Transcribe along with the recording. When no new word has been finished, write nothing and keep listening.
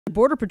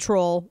Border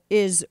Patrol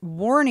is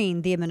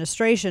warning the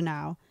administration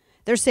now.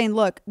 They're saying,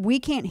 look, we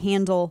can't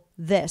handle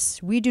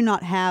this. We do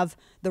not have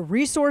the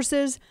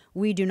resources.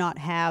 We don't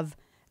have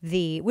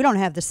the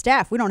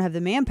staff. We don't have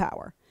the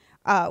manpower.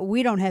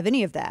 We don't have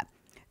any of that.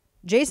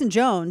 Jason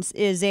Jones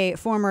is a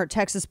former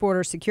Texas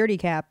border security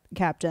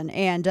captain,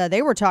 and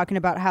they were talking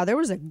about how there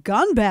was a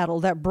gun battle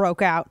that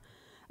broke out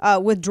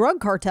with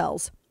drug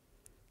cartels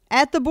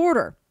at the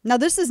border. Now,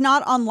 this is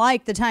not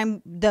unlike the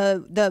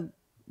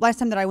last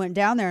time that I went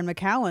down there in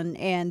McAllen,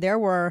 and there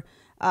were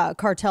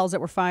cartels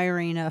that were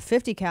firing a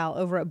 50 cal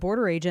over at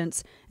border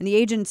agents, and the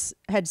agents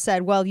had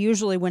said, well,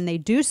 usually when they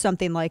do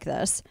something like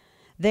this,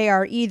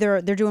 they're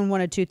doing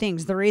one of two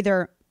things. They're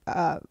either,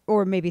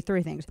 or maybe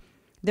three things.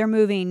 They're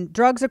moving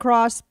drugs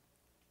across.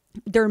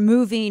 They're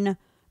moving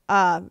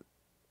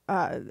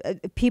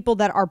people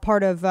that are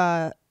part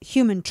of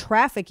human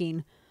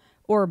trafficking,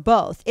 or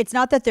both. It's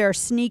not that they're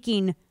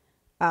sneaking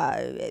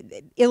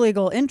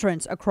illegal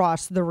entrants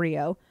across the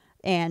Rio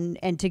and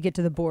to get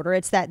to the border.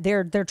 It's that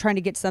they're trying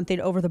to get something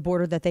over the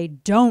border that they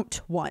don't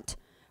want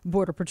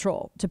Border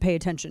Patrol to pay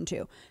attention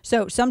to.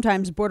 So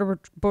sometimes Border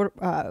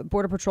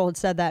Patrol had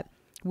said that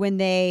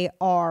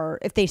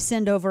if they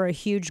send over a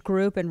huge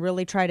group and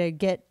really try to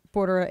get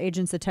border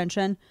agents'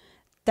 attention,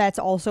 that's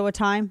also a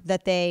time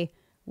that they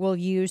will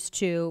use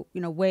to,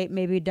 wait,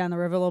 maybe down the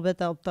river a little bit,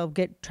 they'll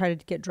try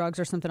to get drugs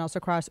or something else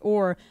across,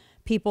 or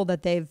people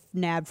that they've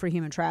nabbed for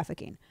human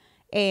trafficking.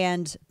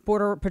 And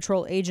Border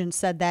Patrol agents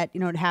said that,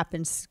 it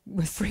happens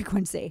with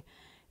frequency.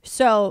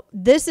 So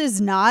this is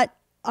not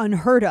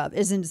unheard of,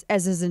 as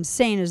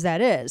insane as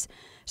that is.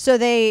 So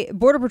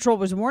Border Patrol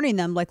was warning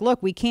them, like,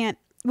 look, we can't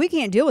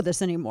deal with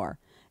this anymore.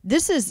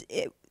 This is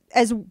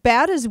as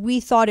bad as we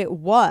thought it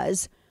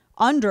was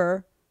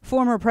under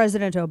former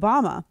President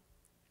Obama.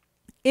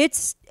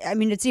 It's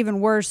even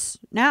worse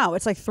now.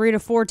 It's like 3 to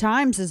 4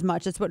 times as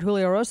much. It's what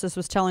Julio Rosas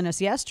was telling us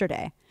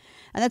yesterday.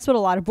 And that's what a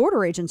lot of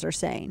border agents are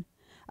saying.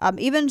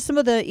 Even some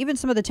of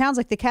the towns,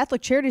 like the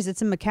Catholic Charities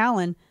that's in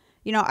McAllen,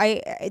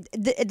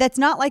 that's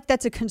not like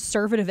that's a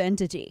conservative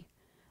entity.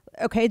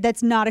 Okay,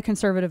 that's not a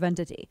conservative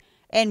entity.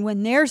 And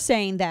when they're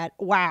saying that,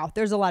 wow,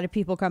 there's a lot of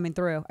people coming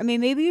through. I mean,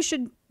 maybe you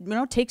should,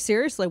 take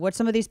seriously what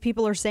some of these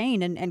people are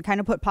saying and kind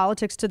of put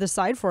politics to the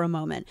side for a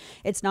moment.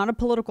 It's not a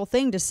political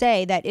thing to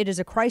say that it is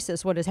a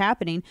crisis, what is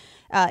happening.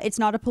 It's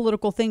not a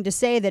political thing to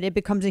say that it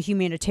becomes a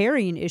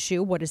humanitarian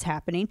issue, what is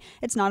happening.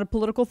 It's not a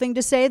political thing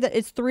to say that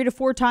it's 3 to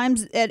 4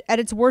 times at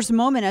its worst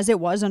moment as it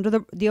was under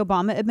the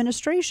Obama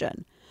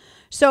administration.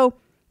 So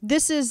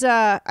this is,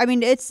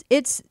 and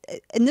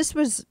this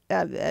was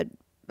a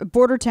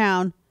border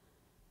town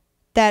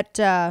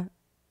that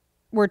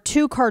where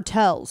 2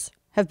 cartels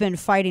have been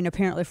fighting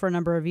apparently for a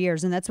number of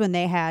years, and that's when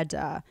they had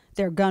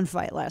their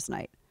gunfight last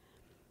night.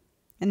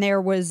 And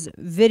there was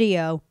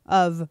video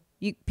of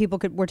people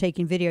were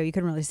taking video. You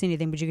couldn't really see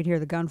anything, but you could hear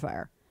the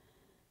gunfire.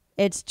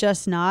 It's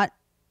just not.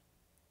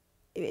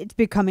 It's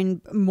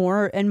becoming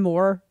more and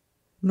more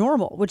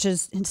normal, which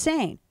is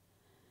insane.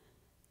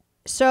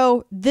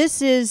 So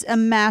this is a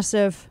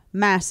massive,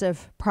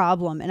 massive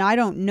problem, and I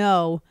don't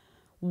know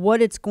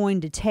what it's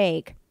going to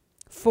take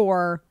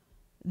for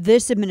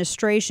this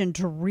administration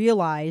to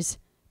realize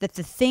that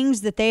the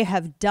things that they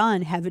have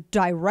done have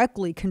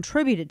directly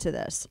contributed to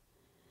this.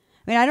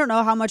 I mean, I don't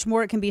know how much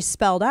more it can be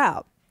spelled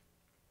out,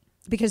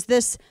 because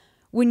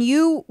when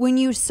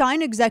you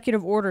sign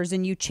executive orders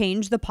and you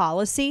change the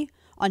policy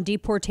on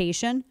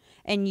deportation,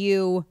 and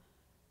you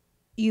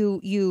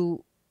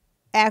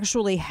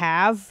actually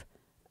have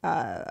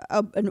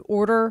an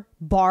order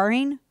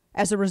barring,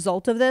 as a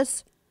result of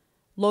this,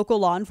 local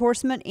law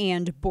enforcement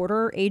and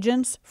border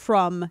agents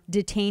from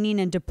detaining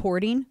and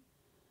deporting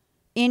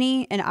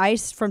and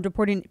ICE from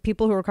deporting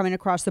people who are coming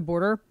across the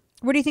border,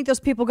 where do you think those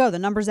people go? The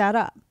numbers add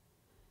up.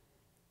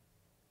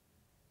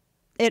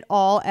 It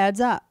all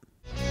adds up.